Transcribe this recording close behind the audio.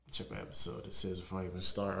check what episode this is before I even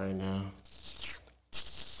start right now.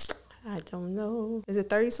 I don't know. Is it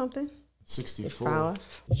 30 something? 64.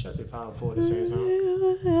 5. You should say 5 and 4 at the same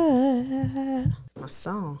time. My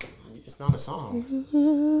song. It's not a song.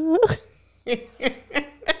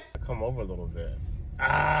 Come over a little bit.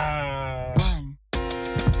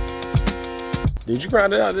 Did you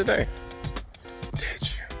grind it out today? Did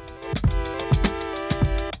you?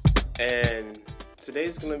 And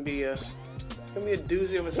today's gonna be a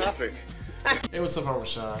doozy of a topic. Hey, what's up, I'm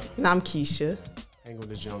Rashad. And I'm Keisha. Hang with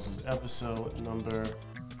the Joneses, episode number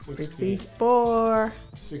 64.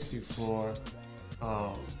 64.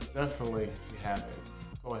 Definitely, if you haven't,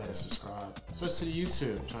 go ahead and subscribe. Especially to the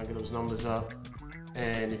YouTube, trying to get those numbers up.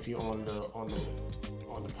 And if you're on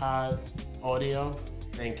the pod audio,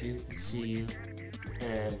 thank you. See you.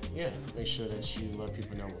 And yeah, make sure that you let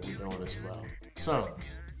people know what we're doing as well. So,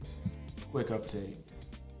 quick update.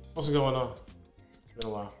 What's going on? It's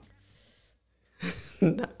been a while.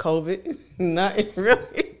 Not COVID. Nothing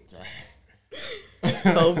really.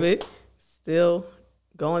 COVID. Still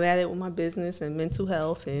going at it with my business and mental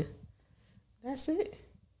health, and that's it.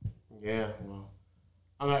 Yeah, well,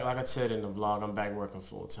 like I said in the blog, I'm back working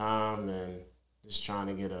full time and just trying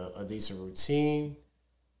to get a decent routine.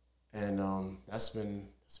 And it's been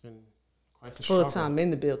quite the struggle. Full time in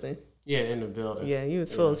the building. Yeah, in the building. Yeah, you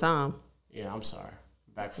was full time. Yeah, I'm sorry.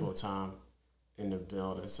 Back full time in the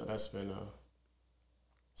building. So it's been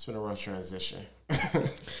a rough transition.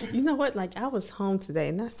 You know what? Like, I was home today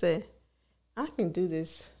and I said, I can do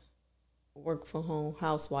this work from home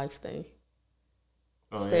housewife thing.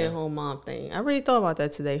 Stay at home mom thing. I really thought about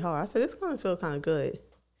that today hard. I said, it's going to feel kind of good.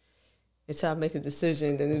 Until I make a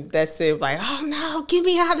decision, then that's it. Like, oh no, get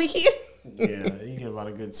me out of here. Yeah, you get about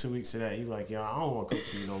a good 2 weeks of that. You like, yo, I don't want to cook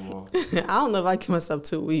for you no more. I don't know if I give myself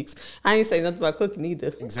 2 weeks. I ain't say nothing about cooking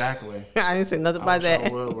either. Exactly. I didn't say nothing about that. I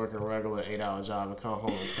would work a regular 8-hour job and come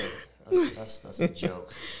home and cook. That's a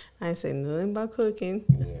joke. I ain't say nothing about cooking.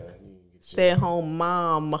 Yeah. Stay at home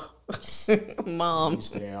mom. Mom. You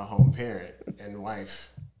stay at home parent and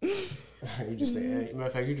wife. You just stay. Matter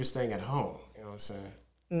of fact, you're just staying at home. You know what I'm saying?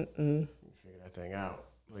 You figure that thing out.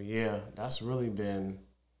 But yeah, that's really been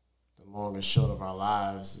the long and short of our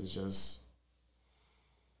lives. Is just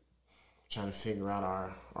trying to figure out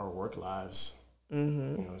our work lives. You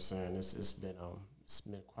know what I'm saying? It's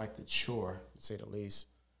been quite the chore, to say the least.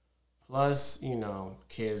 Plus,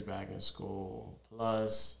 kids back in school.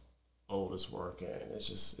 Plus, oldest working.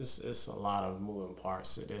 It's a lot of moving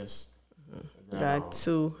parts to this. Got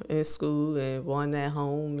 2 in school and 1 at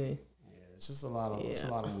home, and it's just a lot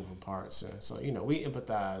of moving parts. And so we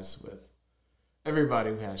empathize with everybody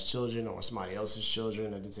who has children or somebody else's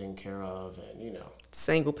children that they're taking care of, and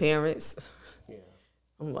single parents. Yeah,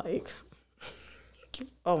 I'm like,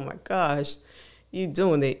 oh my gosh, you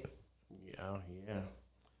doing it?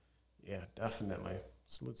 Yeah, definitely.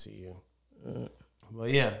 Salute to you. But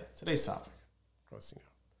yeah, today's topic. Plus,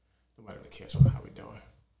 nobody really cares about how we doing.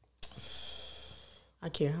 I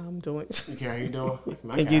care how I'm doing. You care how you doing?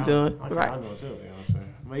 And you doing? I care right. how I'm doing too, you know what I'm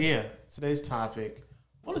saying? But yeah, today's topic,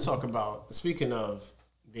 I want to talk about, speaking of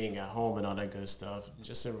being at home and all that good stuff,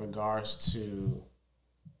 just in regards to,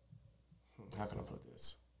 how can I put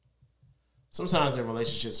this? Sometimes in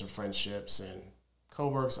relationships and friendships and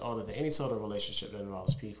co-workers, all of the any sort of relationship that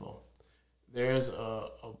involves people, there's a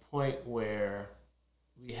point where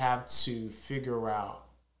we have to figure out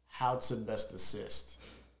how to best assist.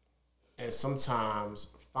 And sometimes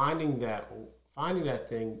finding that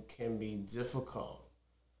thing can be difficult,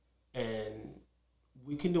 and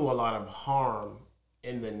we can do a lot of harm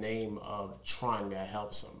in the name of trying to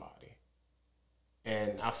help somebody.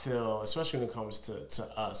 And I feel, especially when it comes to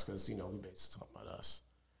us, because we basically talk about us,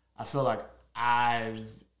 I feel like I've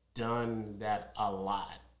done that a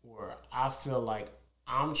lot, where I feel like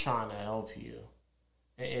I'm trying to help you,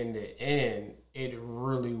 and in the end, it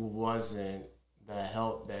really wasn't the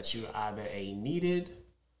help that you either A, needed,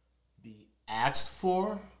 B, asked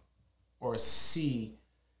for, or C,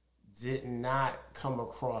 did not come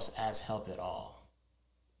across as help at all.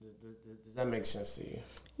 Does that make sense to you?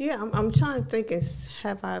 Yeah, I'm trying to think,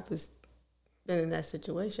 have I ever been in that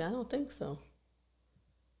situation? I don't think so.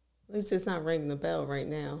 At least it's not ringing the bell right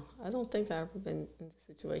now. I don't think I've ever been in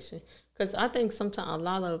the situation. Because I think sometimes a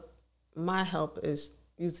lot of my help is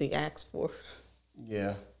usually asked for.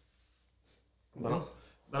 Yeah.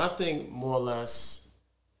 But I think more or less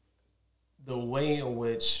the way in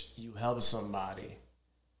which you help somebody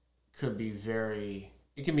could be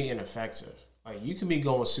it can be ineffective. Like, you can be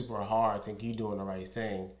going super hard, think you're doing the right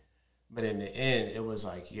thing, but in the end, it was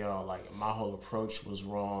like, my whole approach was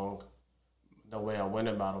wrong. The way I went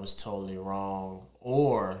about it was totally wrong.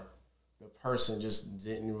 Or person just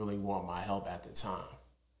didn't really want my help at the time.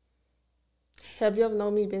 Have you ever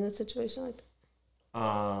known me being in a situation like that?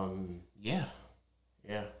 Yeah.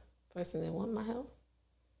 Yeah. Person that want my help?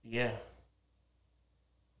 Yeah.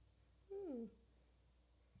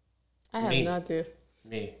 I have no idea.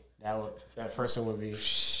 Me. That person would be.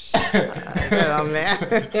 Oh man.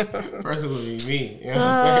 Person would be me. You know what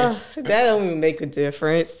I'm saying? That don't even make a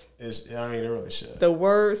difference. It really should. The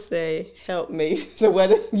words say "help me," so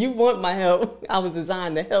whether you want my help, I was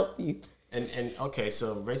designed to help you. And okay,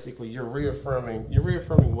 so basically, you're reaffirming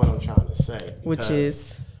what I'm trying to say, which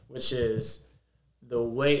is the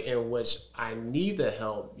way in which I need the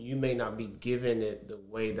help. You may not be giving it the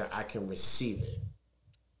way that I can receive it.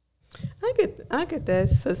 I get that.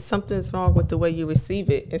 So something's wrong with the way you receive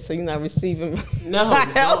it, and so you're not receiving no, my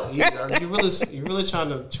help. You really trying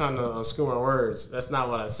to screw my words. That's not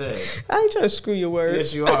what I said. I ain't trying to screw your words.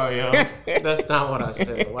 Yes, you are, yo. That's not what I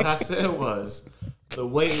said. What I said was the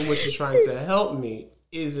way in which you're trying to help me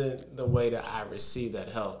isn't the way that I receive that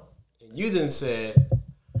help. And you then said,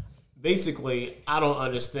 basically, I don't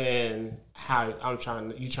understand how you're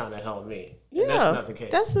trying to help me. And that's not the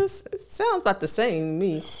case. It sounds about the same to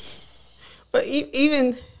me. But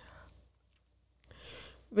even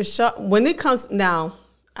when it comes now,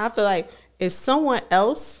 I feel like if someone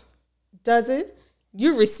else does it,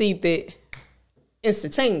 you received it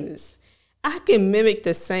instantaneous. I can mimic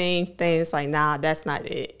the same thing. It's like, nah, that's not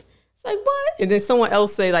it. It's like, what? And then someone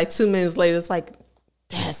else say like 2 minutes later, it's like,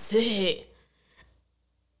 that's it.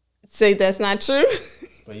 Say that's not true.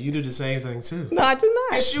 But you do the same thing too. No, I do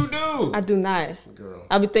not. Yes, you do. I do not. Girl.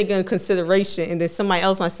 I'll be thinking of consideration, and then somebody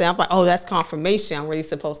else might say, I'm like, oh, that's confirmation. I'm really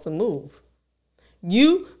supposed to move.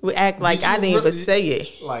 You would act like I didn't even say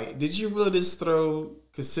it. Like, did you really just throw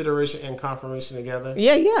consideration and confirmation together?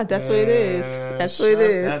 Yeah, that's what it is. That's what it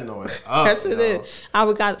is. That noise up, that's what it is. I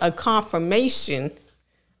would got a confirmation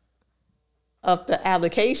of the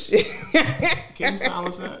allocation. Can you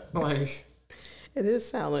silence that? Like, it is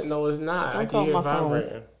silent. No, it's not. Don't I call can hear my vibrating.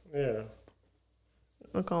 phone. Yeah.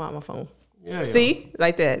 Don't call out my phone. Yeah. See,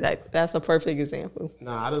 like that. Like, that's a perfect example.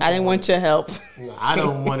 Nah, I didn't want your help. Nah, I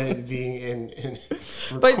don't want it being in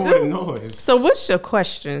recorded noise. So, what's your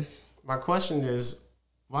question? My question is,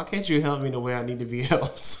 why can't you help me the way I need to be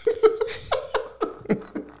helped?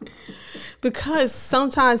 Because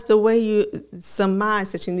sometimes the way you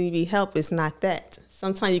surmise that you need to be helped is not that.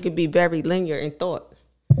 Sometimes you can be very linear in thought.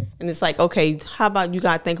 And it's like, okay, how about you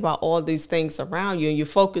got to think about all these things around you and you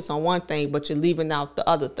focus on one thing, but you're leaving out the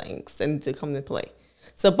other things that need to come into play.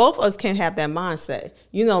 So both of us can have that mindset.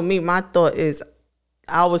 You know me, my thought is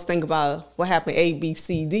I always think about what happened, A, B,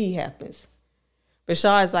 C, D happens. But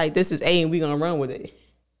Shaw is like, this is A and we're going to run with it.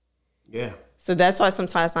 Yeah. So that's why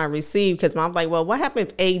sometimes I receive, because I'm like, well, what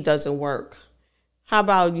happens if A doesn't work? How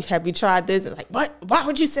about have you tried this? And like, what? Why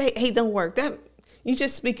would you say A don't work? That you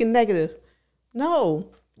just speaking negative.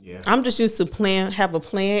 No. Yeah. I'm just used to have a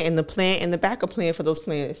plan and the backup plan for those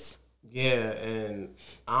plans. Yeah, and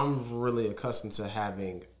I'm really accustomed to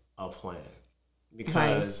having a plan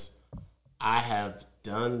because I have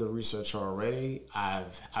done the research already. I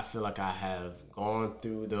feel like I have gone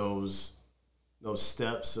through those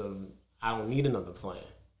steps of I don't need another plan.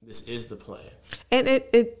 This is the plan. And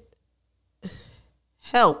it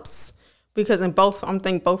helps because I'm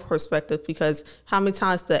thinking both perspectives, because how many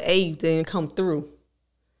times the A didn't come through?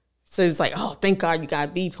 So it's like, oh, thank God you got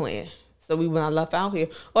a B plan. So we went left out here.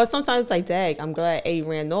 Or sometimes it's like, dag, I'm glad A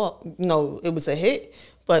ran off. It was a hit.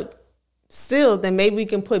 But still, then maybe we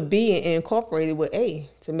can put B and incorporate it with A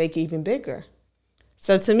to make it even bigger.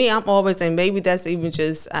 So to me, I'm always saying maybe that's even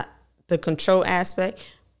just the control aspect.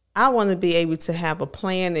 I want to be able to have a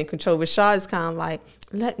plan and control. Rashad is kind of like,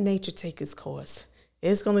 let nature take its course.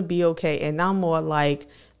 It's going to be okay. And I'm more like,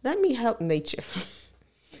 let me help nature.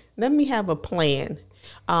 Let me have a plan.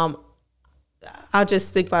 I'll just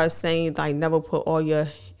stick by saying, like, never put all your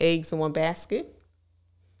eggs in one basket.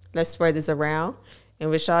 Let's spread this around. And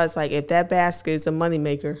Rashad's like, if that basket is a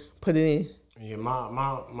moneymaker, put it in. Yeah,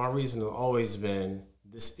 my reason has always been,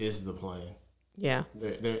 this is the plan. Yeah.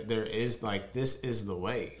 There is, like, this is the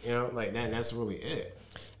way. Like that. And that's really it.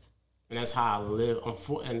 And that's how I live.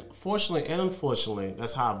 And fortunately and unfortunately,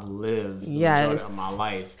 that's how I've lived the majority of my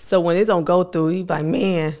life. So when it don't go through, you be like,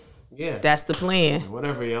 man, yeah, that's the plan.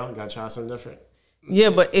 Whatever, yo. Gotta try something different. Yeah,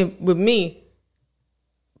 but with me,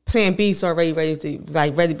 plan B is already ready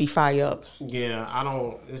to be fired up. Yeah, I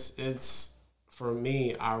don't. It's for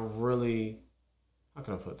me. I really. How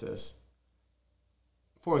can I put this?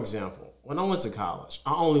 For example, when I went to college,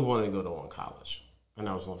 I only wanted to go to one college, and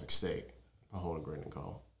that was Norfolk State. I hold a green and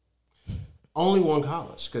gold. only one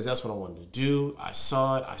college because that's what I wanted to do. I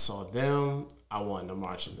saw it. I saw them. I wanted to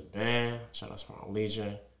march in the band. Shout out Spartan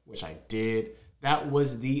Legion, which I did. That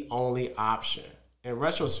was the only option. In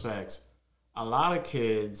retrospect, a lot of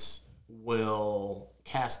kids will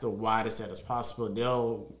cast the widest net as possible.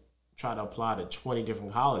 They'll try to apply to 20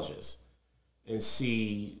 different colleges and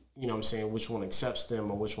see, you know what I'm saying, which one accepts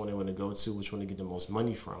them or which one they want to go to, which one to get the most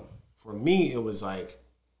money from. For me, it was like,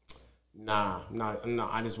 nah,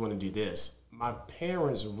 I just want to do this. My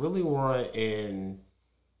parents really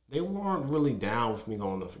they weren't really down with me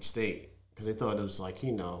going to Norfolk State because they thought it was like,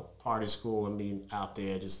 you know, party school and me out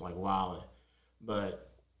there just like wilding.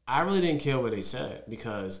 But I really didn't care what they said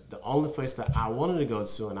because the only place that I wanted to go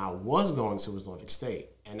to and I was going to was Norfolk State,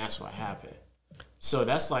 and that's what happened. So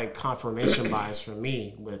that's like confirmation bias for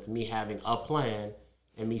me with me having a plan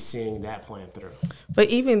and me seeing that plan through. But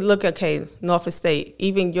even look, okay, Norfolk State,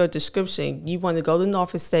 even your description, you want to go to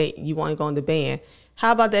Norfolk State, you want to go in the band.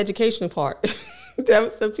 How about the educational part? That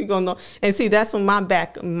was some people know. And see, that's when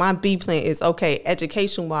my B plan is, okay,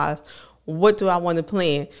 education-wise, what do I want to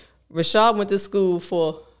plan? Rashad went to school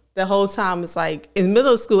for the whole time. It's like, in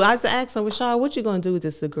middle school, I used to ask him, Rashad, what you going to do with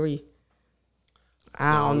this degree?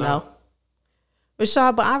 I don't know.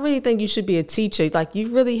 Rashad, but I really think you should be a teacher. Like, you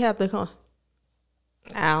really have to,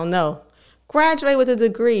 I don't know. Graduate with a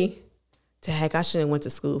degree. Dang, I shouldn't have went to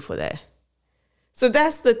school for that. So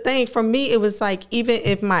that's the thing. For me, it was like, even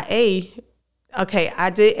if my A, okay, I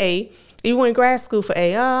did A. You went to grad school for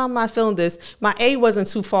A. Oh, I'm not feeling this. My A wasn't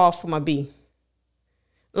too far from my B.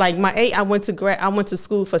 Like my A, I went to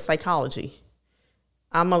school for psychology.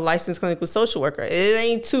 I'm a licensed clinical social worker. It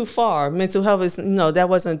ain't too far. Mental health is, that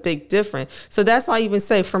wasn't a big difference. So that's why I even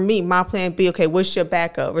say, for me, my plan B, okay, what's your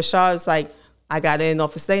backup? Rashad's like, I got in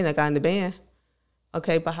Norfolk State and I got in the band.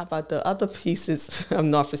 Okay, but how about the other pieces of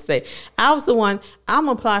Norfolk State? I was the one, I'm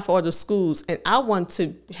applying for all the schools, and I want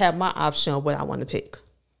to have my option of what I want to pick.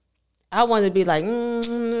 I want to be like,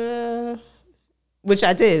 which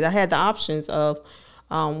I did. I had the options of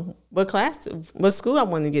what school I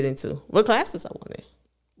wanted to get into, what classes I wanted.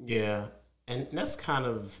 Yeah, and that's kind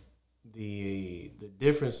of the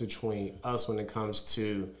difference between us when it comes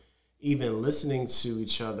to even listening to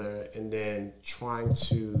each other and then trying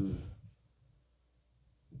to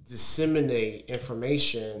disseminate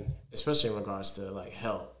information, especially in regards to like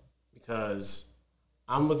health, because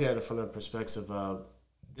I'm looking at it from the perspective of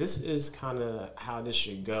this is kind of how this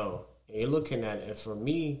should go. And you're looking at it, and for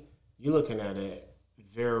me, you're looking at it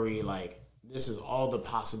very like this is all the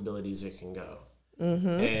possibilities it can go. Mm-hmm.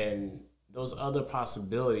 And those other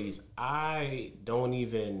possibilities, I don't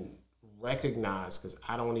even recognize because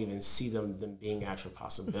I don't even see them being actual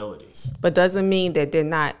possibilities. But doesn't mean that they're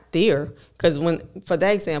not there. Because for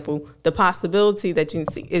that example, the possibility that you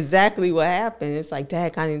see exactly what happened, it's like,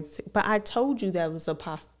 Dad, I didn't see. But I told you that was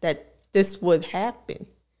that this would happen.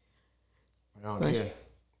 I don't care.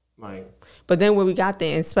 But then when we got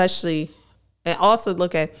there, especially, and also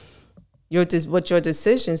look at what your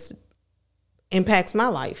decisions impacts my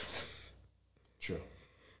life. True.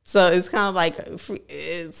 So it's kind of like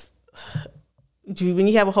when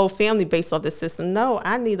you have a whole family based off the system. No,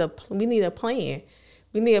 we need a plan.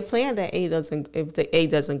 We need a plan that if the A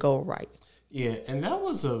doesn't go right. Yeah, and that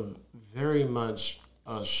was a very much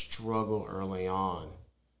a struggle early on.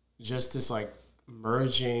 Just this like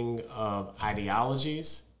merging of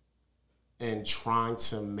ideologies and trying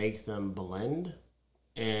to make them blend.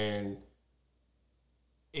 And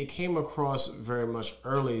it came across very much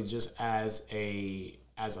early just as a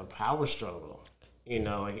power struggle.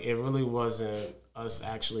 Like it really wasn't us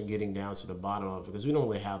actually getting down to the bottom of it because we don't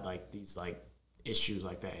really have like these like issues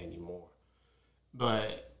like that anymore.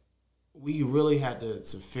 But we really had to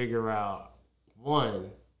figure out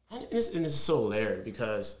one, and it's so layered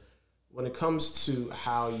because when it comes to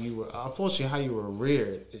how you were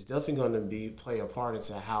reared is definitely going to play a part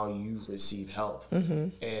into how you receive help. Mm-hmm.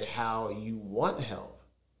 And how you want help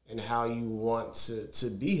and how you want to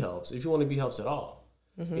be helped, if you want to be helped at all.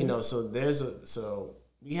 Mm-hmm. So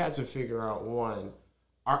we had to figure out one,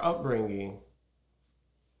 our upbringing,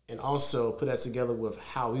 and also put that together with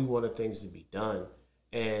how we wanted things to be done.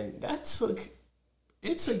 And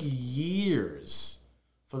it took years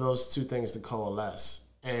for those two things to coalesce.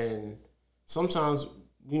 And sometimes,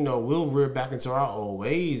 we'll rear back into our old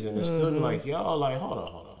ways and it's still like, yo, like, hold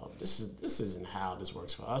on. This isn't how this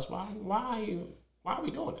works for us. Why are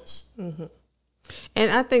we doing this? Mm-hmm.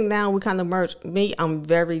 And I think now we kind of merge. I'm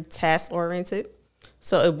very task oriented.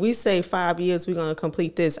 So if we say 5 years, we're going to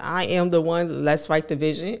complete this, I am the one, let's write the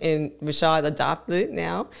vision. And Rashad adopted it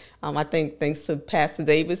now. I think thanks to Pastor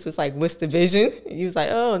Davis was like, what's the vision? And he was like,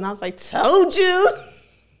 oh, and I was like, told you.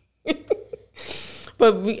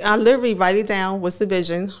 But I literally write it down. What's the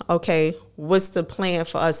vision? Okay. What's the plan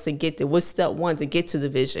for us to get there? What's step one to get to the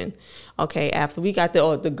vision? Okay. After we got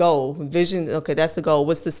the goal, vision. Okay, that's the goal.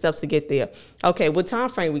 What's the steps to get there? Okay. What time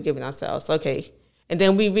frame we giving ourselves? Okay. And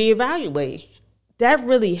then we reevaluate. That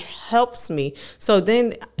really helps me. So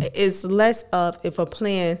then it's less of if a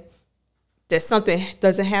plan that something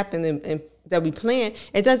doesn't happen and that we plan,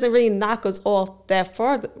 it doesn't really knock us off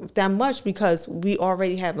that much because we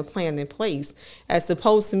already have a plan in place. As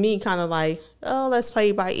opposed to me kind of like, oh, let's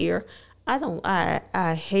play by ear.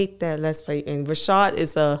 I hate that let's play. And Rashad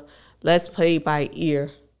is a let's play by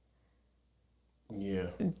ear. Yeah.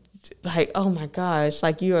 Like, oh my gosh,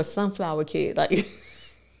 like you're a sunflower kid. Like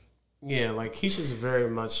yeah, like Keisha's very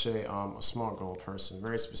much a SMART goal person.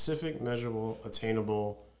 Very specific, measurable,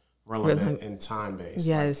 attainable, relevant, and time based.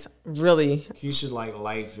 Yes, like, really. Keisha, like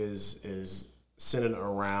life is centered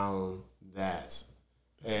around that,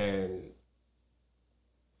 and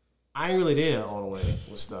I ain't really there all the way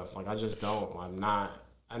with stuff. Like I just don't. I'm not,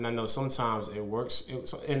 and I know sometimes it works,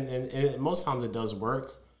 and most times it does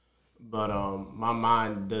work. But my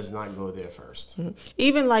mind does not go there first. Mm-hmm.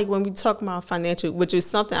 Even like when we talk about financial, which is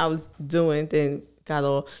something I was doing, then got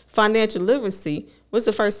all financial literacy. What's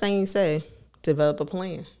the first thing you say? Develop a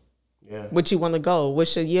plan. Yeah. What you want to go?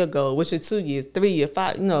 What's your year goal? What's your 2 years, 3 year,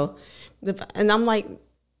 5? You know, and I'm like,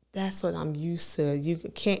 that's what I'm used to.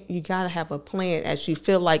 You gotta have a plan as you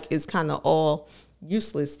feel like it's kind of all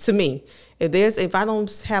useless to me. If I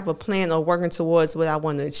don't have a plan or working towards what I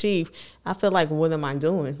want to achieve, I feel like what am I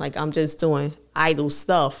doing? Like I'm just doing idle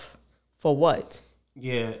stuff for what?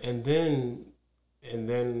 Yeah, and then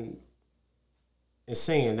in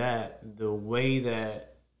saying that, the way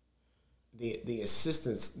that the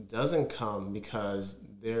assistance doesn't come because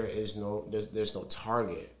there's no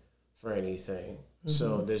target for anything. Mm-hmm.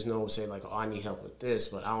 So there's no say like, oh, I need help with this,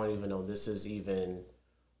 but I don't even know this is even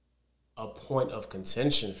a point of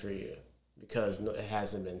contention for you because it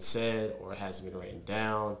hasn't been said or it hasn't been written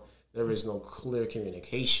down. There is no clear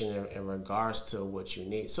communication in regards to what you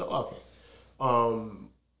need. So, okay,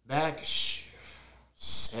 back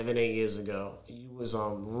 7-8 years ago, you was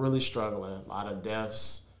really struggling. A lot of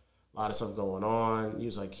deaths, a lot of stuff going on. You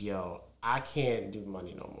was like, yo, I can't do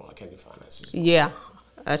money no more. I can't do finances. Yeah,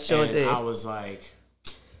 I sure did. I was like,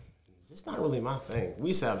 it's not really my thing. We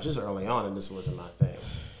used to have just early on, and this wasn't my thing.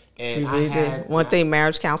 And we really did. One thing,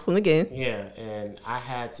 marriage counseling again. Yeah, and I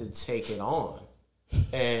had to take it on.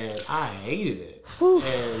 And I hated it. And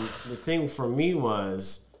the thing for me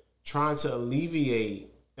was trying to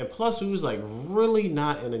alleviate, and plus we was like really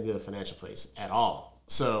not in a good financial place at all.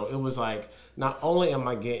 So it was like, not only am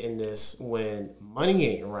I getting this when money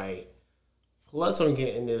ain't right, plus I'm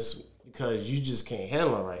getting this because you just can't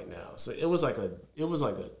handle it right now. So it was like a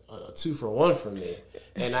 2-for-1 for me.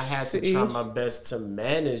 And I had to try my best to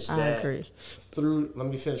manage that. I agree. Through, let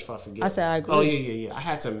me finish if I forget. I said I agree. Oh, yeah. I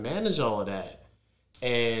had to manage all of that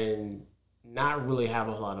and not really have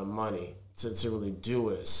a lot of money to really do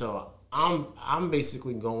it. So I'm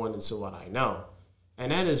basically going into what I know.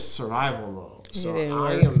 And that is survival mode. So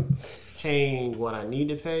I am paying what I need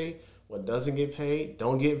to pay. What doesn't get paid,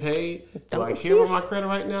 don't get paid. Do I care about my credit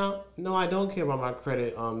right now? No, I don't care about my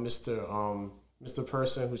credit, Mr.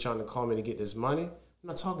 Person who's trying to call me to get this money. I'm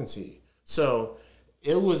not talking to you. So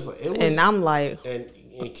it was, and I'm like, and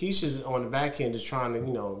Keisha's on the back end just trying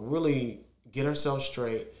to, really get herself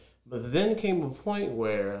straight. But then came a point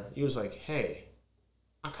where he was like, hey,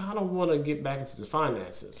 I kind of want to get back into the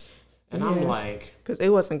finances. And I'm like, because it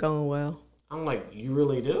wasn't going well. I'm like, you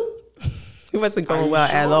really do? It wasn't going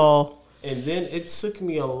well at all. And then it took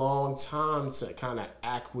me a long time to kind of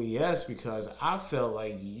acquiesce because I felt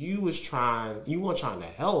like you weren't trying to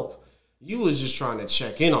help. You was just trying to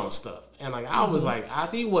check in on stuff. And like, I was like, I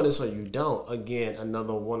think you want it so you don't. Again,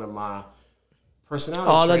 another one of my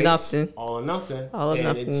personality all traits. All or nothing.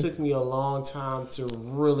 And it took me a long time to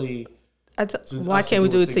really... why can't we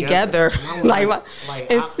do it together?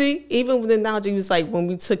 See, even with the analogy was like when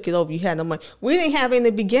we took it over, you had no money. We didn't have it in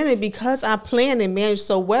the beginning because I planned and managed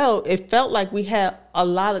so well. It felt like we had a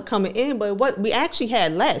lot of coming in, but we actually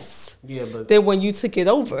had less. Yeah, but than when you took it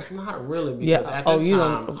over. Not really, because at the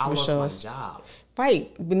time I lost my job.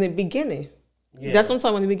 Right, in the beginning. Yeah. That's what I'm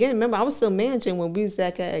talking about in the beginning. Remember, I was still managing when we was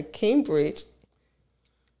at Cambridge.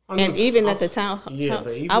 And even at the time,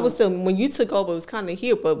 I was still, when you took over, it was kind of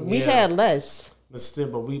here, but we had less. But still,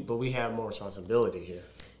 but we had more responsibility here.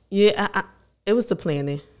 Yeah, it was the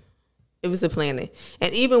planning. It was the planning.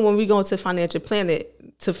 And even when we go into financial planning,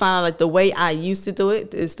 to find out like the way I used to do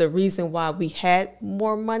it is the reason why we had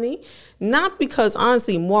more money. Not because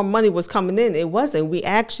honestly more money was coming in. It wasn't. We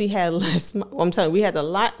actually had less. I'm telling you, we had a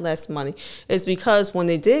lot less money. It's because when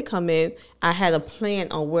it did come in, I had a plan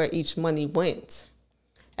on where each money went.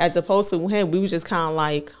 As opposed to when we were just kind of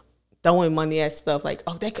like throwing money at stuff like,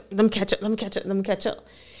 oh, let me catch up.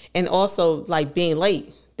 And also like being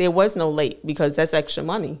late. There was no late because that's extra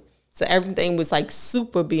money. So everything was like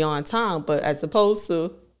super beyond time. But as opposed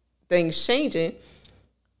to things changing,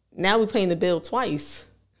 now we're paying the bill twice.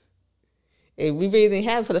 And we really didn't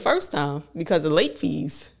have it for the first time because of late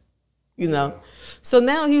fees, So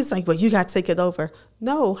now he was like, well, you got to take it over.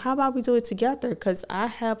 No, how about we do it together? Because I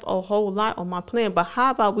have a whole lot on my plan. But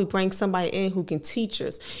how about we bring somebody in who can teach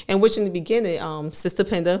us? And which in the beginning, Sister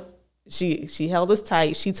Penda, she held us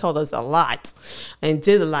tight. She told us a lot and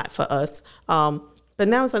did a lot for us. But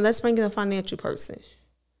now it's like, let's bring in a financial person.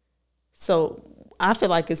 So I feel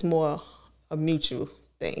like it's more a mutual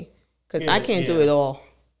thing because I can't do it all.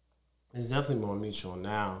 It's definitely more mutual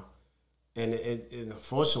now. And it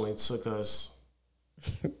unfortunately took us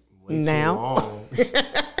way too long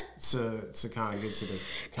to kind of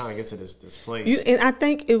get to this place. And I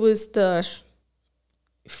think it was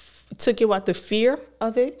took you out the fear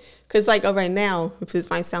of it. Because like right now, if this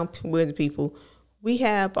might sound weird to people, we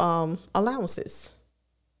have allowances.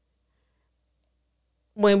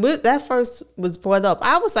 When that first was brought up,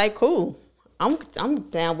 I was like, cool, I'm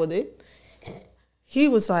down with it. He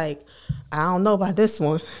was like, I don't know about this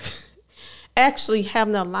one. Actually,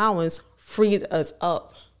 having the allowance freed us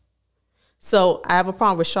up. So I have a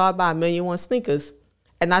problem with Shaw buy 1,000,001 sneakers.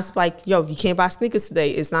 And that's like, yo, you can't buy sneakers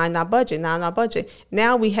today. It's not in our budget,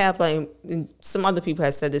 Now we have, like, and some other people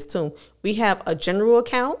have said this too, we have a general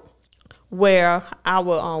account where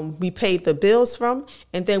we pay the bills from,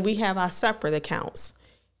 and then we have our separate accounts.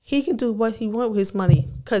 He can do what he wants with his money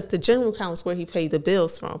because the general account is where he paid the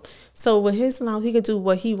bills from. So with his allowance, he can do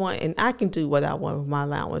what he wants, and I can do what I want with my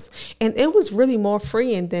allowance. And it was really more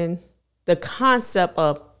freeing than the concept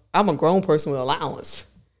of I'm a grown person with allowance.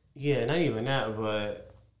 Yeah, not even that,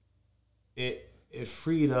 but it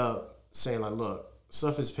freed up saying like, look,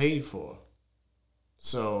 stuff is paid for.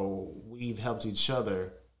 So we've helped each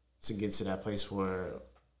other to get to that place where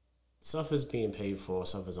stuff is being paid for,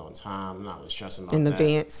 stuff is on time. I'm not really stressing about that. In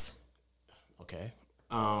advance. Okay.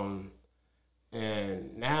 And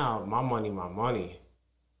now my money,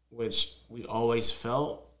 which we always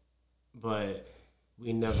felt, but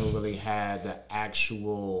we never really had the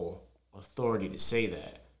actual authority to say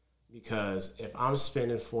that. Because if I'm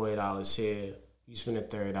spending $40 here, you spending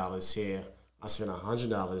 $30 here, I spend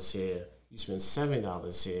 $100 here, you spend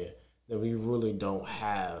 $70 here, then we really don't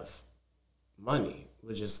have money.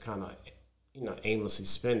 We're just kind of, aimlessly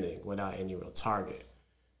spending without any real target.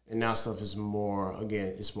 And now stuff is more,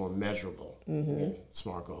 again, it's more measurable. Mm-hmm.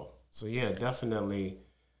 SMART goal. So yeah, definitely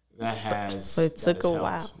that has. But it took a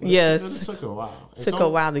while. Yes, it took a while. It took a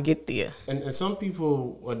while to get there. And some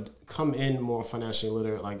people would come in more financially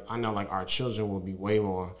literate. Like I know, like our children will be way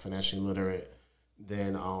more financially literate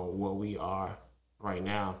than what we are right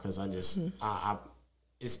now. Because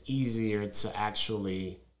it's easier to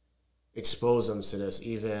actually expose them to this,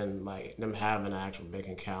 even like them having an actual bank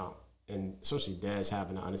account, and especially dads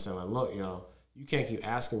having to understand, like, look, you can't keep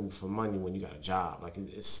asking for money when you got a job. Like,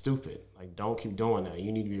 it's stupid. Like, don't keep doing that.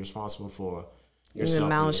 You need to be responsible for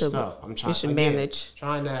yourself and your stuff. I'm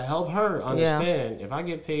trying to help her understand. If I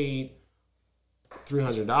get paid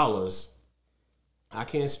 $300, I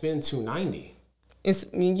can't spend $290.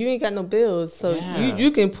 You ain't got no bills, so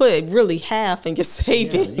you can put really half in your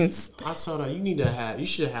savings. I saw that you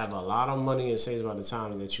should have a lot of money in savings by the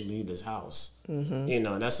time that you leave this house. Mm-hmm.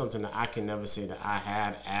 And that's something that I can never say that I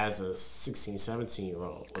had as a 16,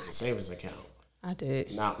 17-year-old was a savings account. I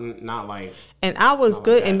did. Not like. And I was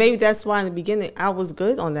good, like, and maybe that's why in the beginning I was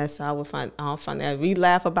good on that side. I'll find that we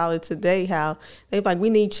laugh about it today. How they like we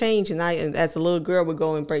need change, and as a little girl would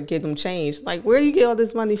go and give them change. Like, where do you get all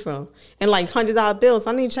this money from? And like $100 bills.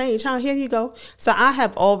 I need change. Here you go. So I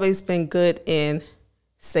have always been good in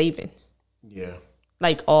saving. Yeah.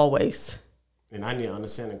 Like always. And I need to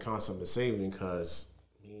understand the concept of saving because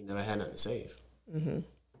he never had nothing to save. Mm-hmm.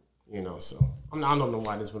 So I don't know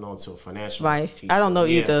why this went on to a financial piece. I don't know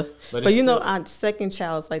either. But our second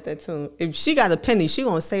child's like that too. If she got a penny, she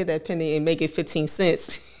gonna save that penny and make it 15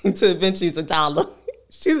 cents until eventually it's $1.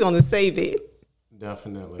 She's gonna save it.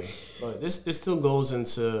 Definitely. But this still goes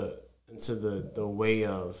into the way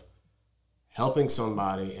of helping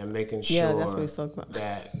somebody and making sure that's what he's talking about.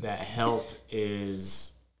 that help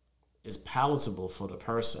is palatable for the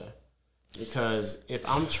person. Because if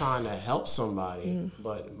I'm trying to help somebody,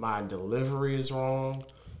 but my delivery is wrong,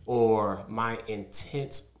 or my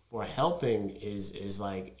intent for helping is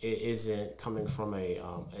like it isn't coming from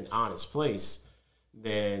an honest place,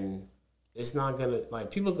 then it's not gonna, like,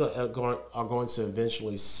 people are going to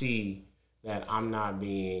eventually see that I'm not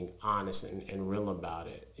being honest and real about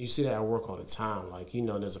it. You see that at work all the time. Like,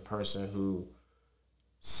 there's a person who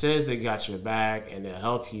says they got your back and they'll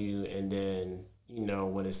help you, and then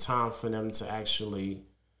when it's time for them to actually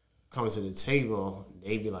come to the table,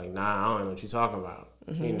 they be like, nah, I don't know what you're talking about.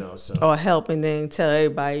 So, or help and then tell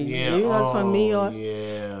everybody, yeah, that's for me. Or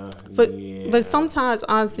but sometimes,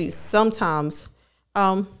 honestly, sometimes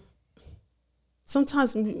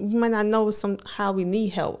we might not know how we need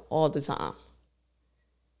help all the time.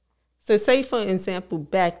 So say, for example,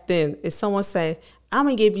 back then, if someone say, I'm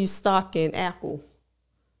going to give you stock in Apple.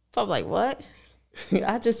 I'm like, what?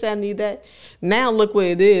 I just said I need that. Now look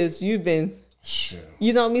where it is. You've been,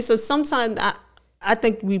 you know what I mean? So sometimes I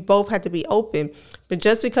think we both have to be open. But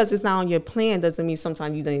just because it's not on your plan doesn't mean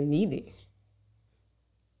sometimes you don't need it.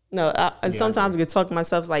 No, sometimes I can talk to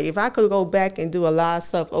myself, like, if I could go back and do a lot of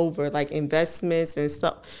stuff over, like investments and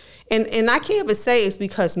stuff, and I can't even say it's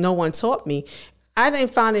because no one taught me. I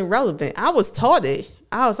didn't find it relevant. I was taught it.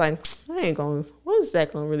 I was like, what is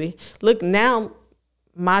that going to really look now?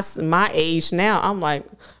 My age now, I'm like,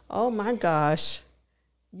 oh my gosh,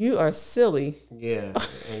 you are silly. Yeah,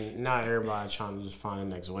 and not everybody trying to just find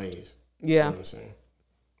the next wave. Yeah, you know what I'm saying.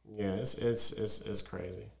 Yeah, it's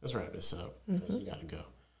crazy. Let's wrap this up. You gotta go.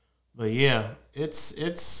 But yeah,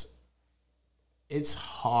 it's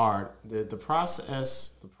hard. The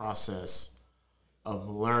process of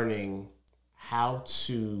learning how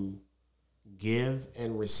to give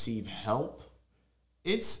and receive help,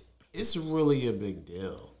 it's really a big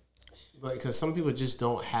deal. Like, because some people just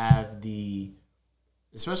don't have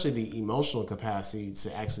especially the emotional capacity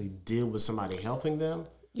to actually deal with somebody helping them.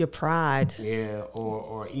 Your pride. Yeah,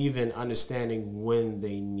 or even understanding when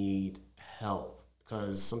they need help.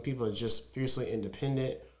 Because some people are just fiercely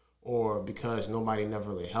independent, or because nobody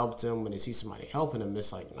never really helped them. When they see somebody helping them,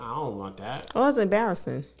 it's like, nah, I don't want that. Oh, it's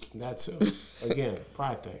embarrassing. That too. Again,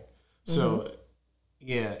 pride thing. So,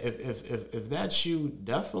 yeah, if that's you,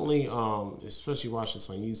 definitely, especially watch this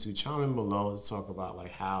on YouTube, chime in below to talk about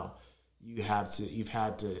like how you've had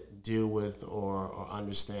to deal with or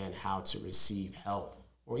understand how to receive help,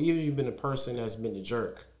 or even you've been a person that's been a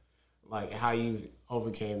jerk, like how you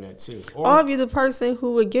overcame that too. Or if you're the person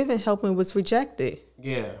who was given help and was rejected.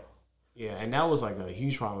 Yeah, and that was like a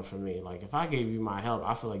huge problem for me. Like, if I gave you my help,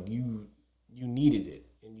 I feel like you needed it,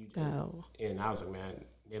 and you did. Oh. And I was like, man,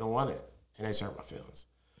 they don't want it, and that hurt my feelings.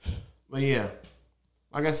 But yeah,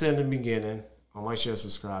 like I said in the beginning, like, share,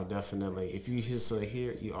 subscribe, definitely. If you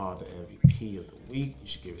here, you are the MVP of the week. You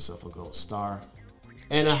should give yourself a gold star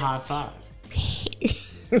and a high five.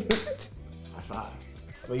 High five.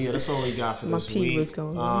 But yeah, that's all we got for this week. My pee was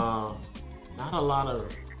going on. Not a lot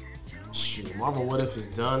of Marvel What If is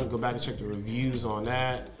done. Go back and check the reviews on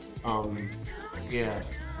that. Yeah.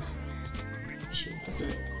 That's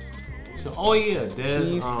it. So,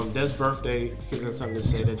 Dez's birthday, because that's something to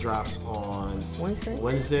say, that drops on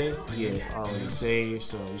Wednesday. Yeah, it's already saved,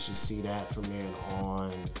 so you should see that premiering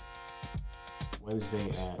on Wednesday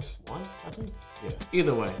at 1, I think. Yeah.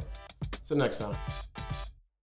 Either way. Till next time.